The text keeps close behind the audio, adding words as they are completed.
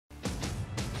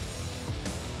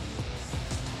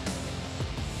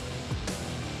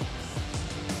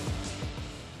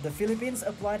The Philippines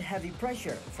applied heavy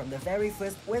pressure from the very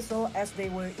first whistle as they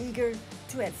were eager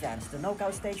to advance the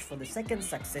knockout stage for the second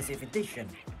successive edition.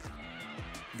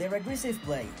 Their aggressive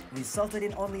play resulted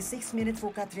in only 6 minutes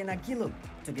for Katrina Giluk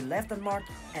to be left unmarked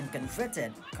and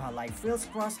converted Carly Frill's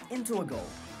cross into a goal.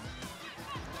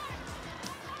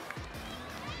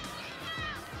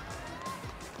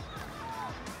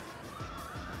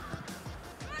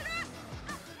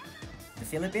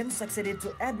 The Philippines succeeded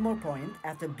to add more points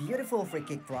after beautiful free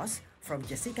kick cross from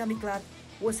Jessica Miklat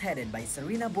was headed by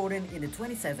Serena Borden in the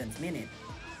 27th minute.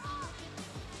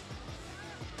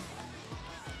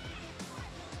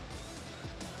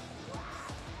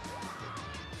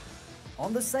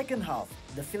 On the second half,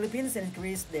 the Philippines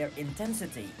increased their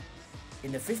intensity.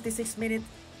 In the 56th minute,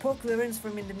 poor clearance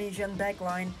from Indonesian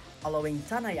backline, allowing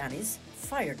Tanay Anis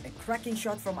fired a cracking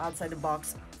shot from outside the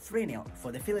box, 3-0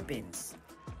 for the Philippines.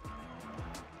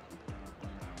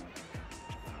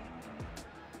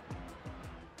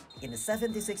 In the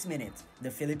 76th minute,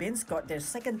 the Philippines got their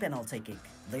second penalty kick.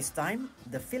 This time,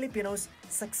 the Filipinos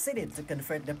succeeded to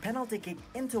convert the penalty kick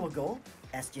into a goal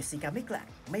as Jessica Miklat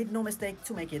made no mistake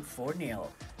to make it 4-0.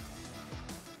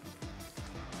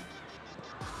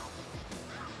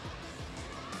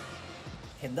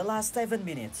 In the last 7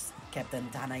 minutes, Captain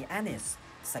Tanay Anis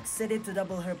succeeded to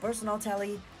double her personal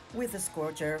tally with a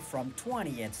scorcher from 20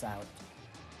 yards out.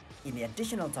 In the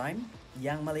additional time,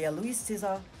 young Malia Luis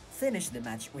Cesar finished the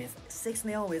match with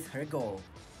 6-0 with her goal.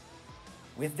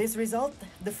 With this result,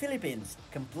 the Philippines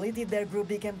completed their Group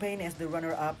B campaign as the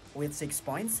runner-up with 6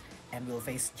 points and will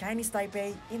face Chinese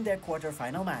Taipei in their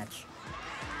quarter-final match.